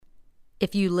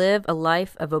If you live a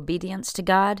life of obedience to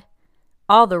God,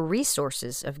 all the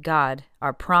resources of God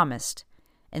are promised.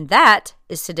 And that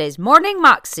is today's Morning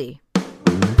Moxie.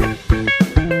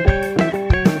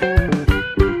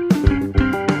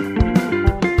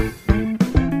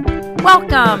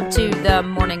 Welcome to the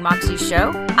Morning Moxie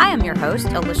Show. I am your host,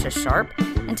 Alicia Sharp,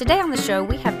 and today on the show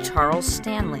we have Charles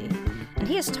Stanley, and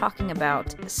he is talking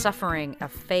about suffering a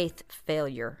faith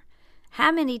failure.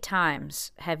 How many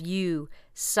times have you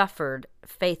suffered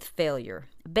faith failure?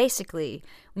 Basically,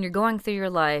 when you're going through your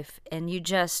life and you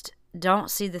just don't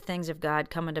see the things of God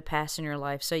coming to pass in your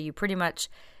life, so you pretty much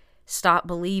stop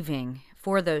believing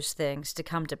for those things to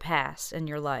come to pass in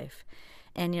your life.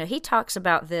 And, he talks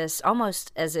about this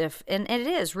almost as if, and it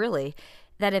is really,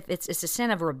 that if it's a sin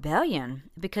of rebellion,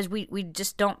 because we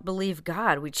just don't believe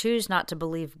God. We choose not to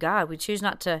believe God. We choose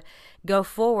not to go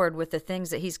forward with the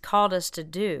things that He's called us to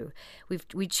do.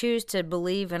 We choose to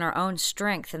believe in our own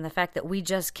strength and the fact that we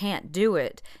just can't do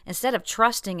it, instead of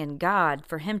trusting in God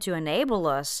for Him to enable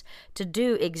us to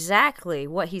do exactly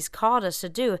what He's called us to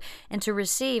do and to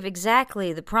receive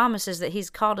exactly the promises that He's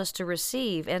called us to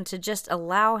receive, and to just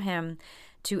allow Him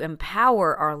to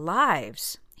empower our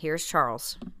lives. Here's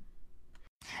Charles.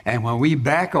 And when we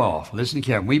back off, listen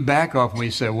carefully, we back off and we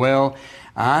say, well,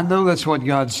 I know that's what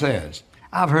God says.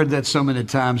 I've heard that so many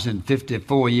times in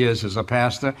 54 years as a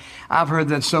pastor. I've heard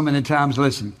that so many times.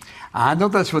 Listen, I know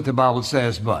that's what the Bible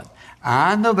says, but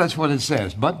I know that's what it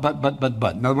says, but.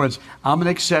 In other words, I'm an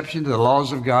exception to the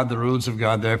laws of God, the rules of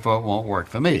God, therefore it won't work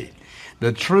for me.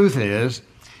 The truth is,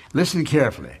 listen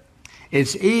carefully,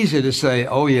 it's easy to say,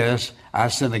 oh yes, I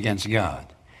sin against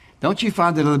God. Don't you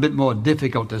find it a little bit more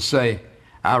difficult to say,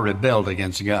 I rebelled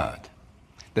against God?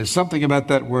 There's something about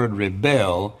that word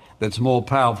rebel that's more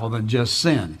powerful than just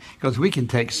sin. Because we can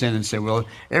take sin and say, well,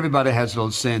 everybody has a little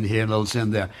sin here, a little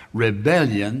sin there.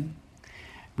 Rebellion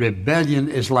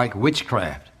is like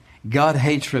witchcraft. God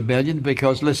hates rebellion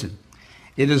because, listen,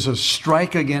 it is a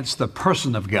strike against the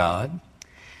person of God,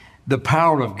 the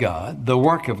power of God, the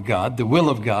work of God, the will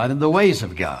of God, and the ways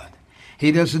of God.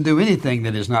 He doesn't do anything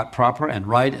that is not proper and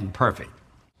right and perfect.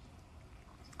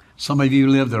 Some of you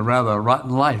lived a rather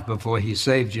rotten life before He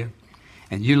saved you,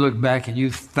 and you look back and you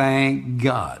thank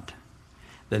God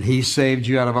that He saved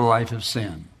you out of a life of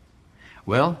sin.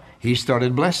 Well, He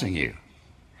started blessing you,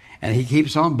 and He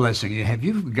keeps on blessing you. Have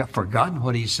you forgotten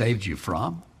what He saved you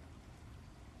from?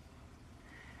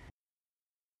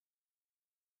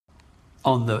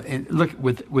 Look,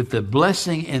 with the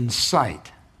blessing in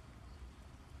sight,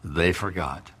 they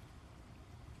forgot.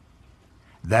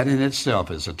 That in itself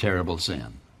is a terrible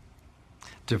sin.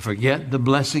 To forget the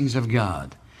blessings of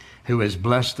God, who has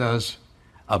blessed us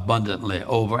abundantly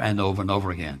over and over and over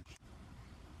again.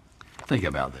 Think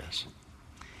about this.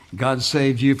 God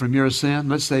saved you from your sin.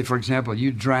 Let's say, for example,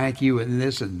 you drank, you and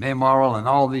this and immoral and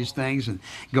all these things and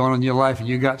going on in your life, and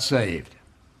you got saved.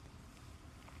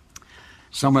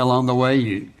 Somewhere along the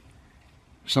way,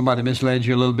 somebody misled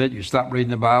you a little bit. You stopped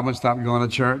reading the Bible and stopped going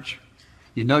to church.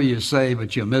 You know you're saved,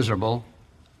 but you're miserable.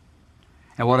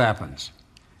 And what happens?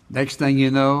 Next thing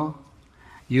you know,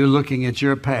 you're looking at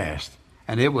your past,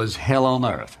 and it was hell on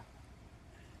earth.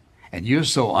 And you're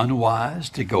so unwise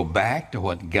to go back to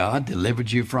what God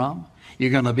delivered you from. You're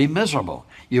going to be miserable.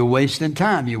 You're wasting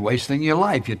time. You're wasting your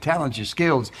life, your talents, your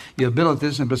skills, your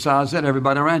abilities, and besides that,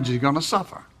 everybody around you is going to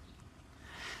suffer.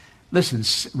 Listen,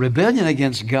 rebellion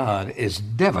against God is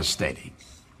devastating.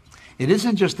 It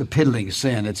isn't just a piddling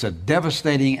sin. It's a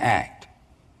devastating act.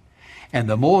 And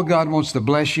the more God wants to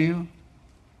bless you,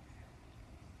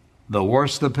 the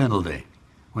worse the penalty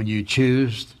when you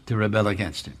choose to rebel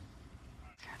against Him.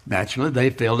 Naturally, they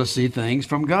fail to see things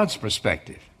from God's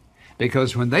perspective.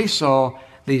 Because when they saw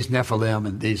these Nephilim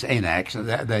and these Anaks,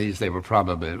 they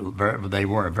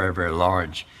were very, very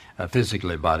large,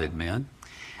 physically bodied men.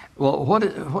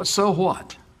 Well, so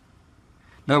what?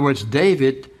 In other words,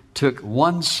 David took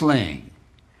one sling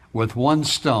with one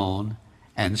stone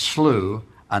and slew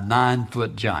a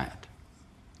 9-foot giant.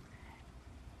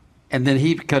 And then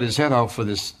he cut his head off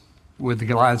with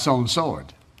Goliath's own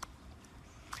sword.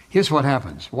 Here's what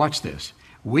happens. Watch this.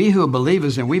 We who are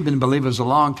believers, and we've been believers a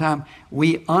long time,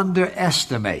 we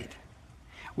underestimate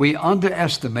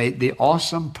the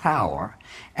awesome power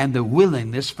and the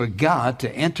willingness for God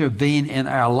to intervene in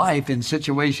our life in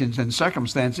situations and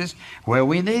circumstances where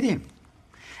we need Him.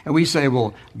 And we say,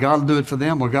 well, God will do it for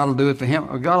them, or God will do it for him,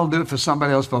 or God will do it for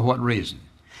somebody else. For what reason?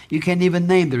 You can't even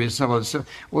name the reason.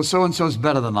 Well, so-and-so is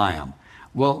better than I am.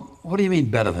 Well, what do you mean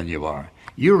better than you are?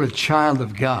 You're a child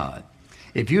of God.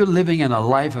 If you're living in a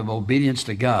life of obedience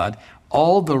to God,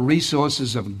 all the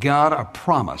resources of God are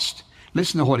promised.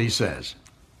 Listen to what He says.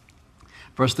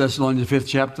 1 Thessalonians 5th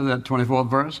chapter, that 24th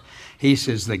verse. He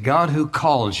says, the God who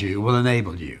calls you will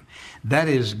enable you. That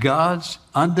is God's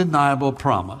undeniable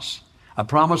promise, a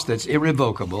promise that's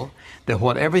irrevocable, that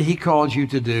whatever he calls you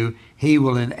to do, he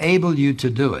will enable you to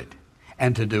do it,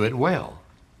 and to do it well.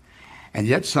 And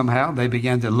yet somehow they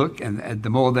began to look, and the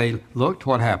more they looked,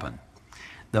 what happened?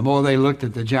 The more they looked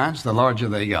at the giants, the larger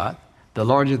they got, the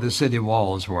larger the city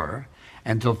walls were,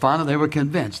 until finally they were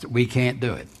convinced that we can't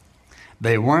do it.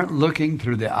 They weren't looking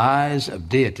through the eyes of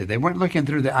deity. They weren't looking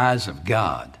through the eyes of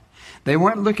God. They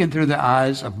weren't looking through the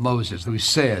eyes of Moses, who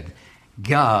said,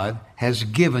 God has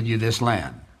given you this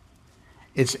land.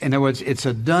 In other words, it's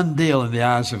a done deal in the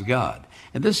eyes of God.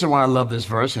 And this is why I love this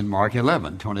verse in Mark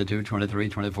 11, 22, 23,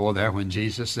 24 there, when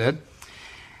Jesus said,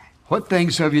 what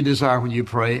things have you desire when you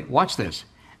pray? Watch this.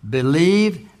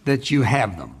 Believe that you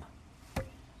have them.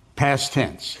 Past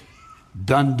tense.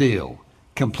 Done deal.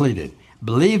 Completed.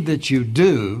 Believe that you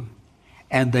do,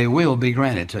 and they will be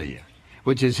granted to you.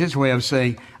 Which is his way of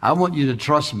saying, I want you to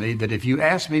trust me that if you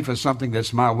ask me for something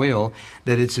that's my will,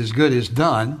 that it's as good as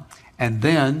done, and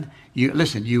then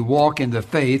you walk in the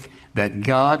faith that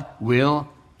God will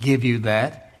give you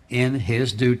that in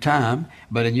his due time,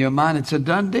 but in your mind it's a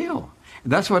done deal.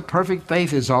 And that's what perfect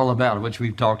faith is all about, which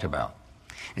we've talked about.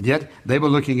 And yet they were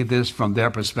looking at this from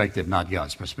their perspective, not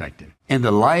God's perspective. In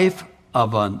the life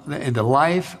of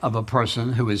a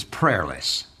person who is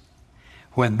prayerless,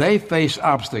 when they face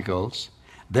obstacles,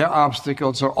 their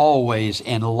obstacles are always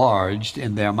enlarged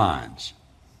in their minds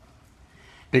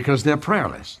because they're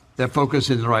prayerless. Their focus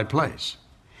is in the right place.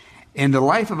 In the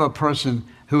life of a person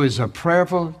who is a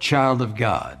prayerful child of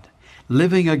God,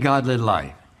 living a godly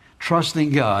life,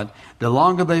 trusting God, the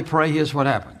longer they pray, here's what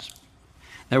happens.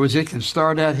 In other words, it can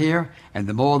start out here, and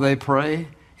the more they pray,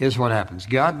 here's what happens.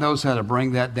 God knows how to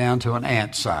bring that down to an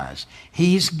ant size.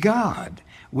 He's God.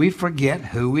 We forget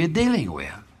who we're dealing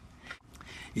with.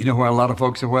 You know where a lot of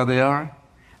folks are where they are?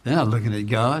 They're not looking at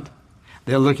God.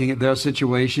 They're looking at their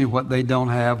situation, what they don't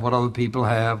have, what other people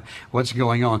have, what's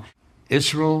going on.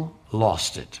 Israel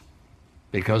lost it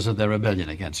because of their rebellion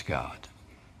against God.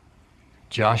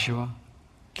 Joshua,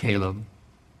 Caleb,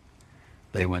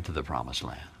 they went to the promised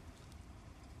land.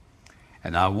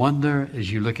 And I wonder,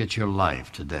 as you look at your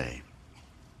life today,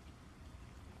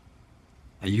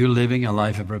 are you living a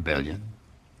life of rebellion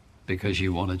because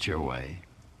you want it your way?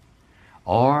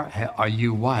 Or are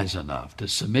you wise enough to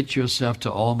submit yourself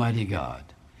to Almighty God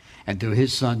and to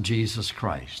his Son, Jesus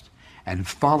Christ, and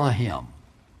follow him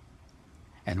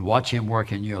and watch him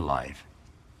work in your life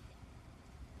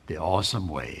the awesome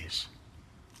ways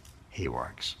he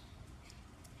works?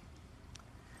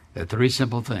 There are three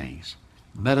simple things.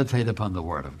 Meditate upon the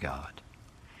Word of God.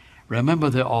 Remember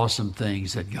the awesome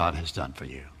things that God has done for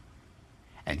you,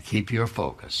 and keep your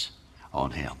focus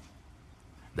on him.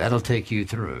 That'll take you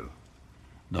through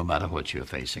no matter what you're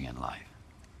facing in life.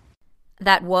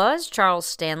 That was Charles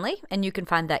Stanley, and you can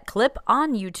find that clip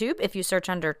on YouTube if you search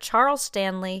under Charles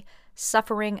Stanley,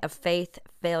 Suffering a Faith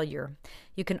Failure.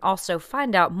 You can also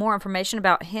find out more information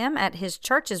about him at his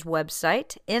church's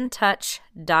website,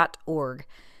 intouch.org.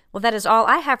 Well, that is all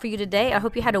I have for you today. I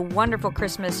hope you had a wonderful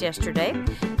Christmas yesterday,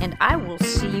 and I will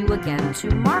see you again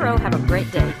tomorrow. Have a great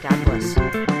day. God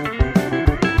bless.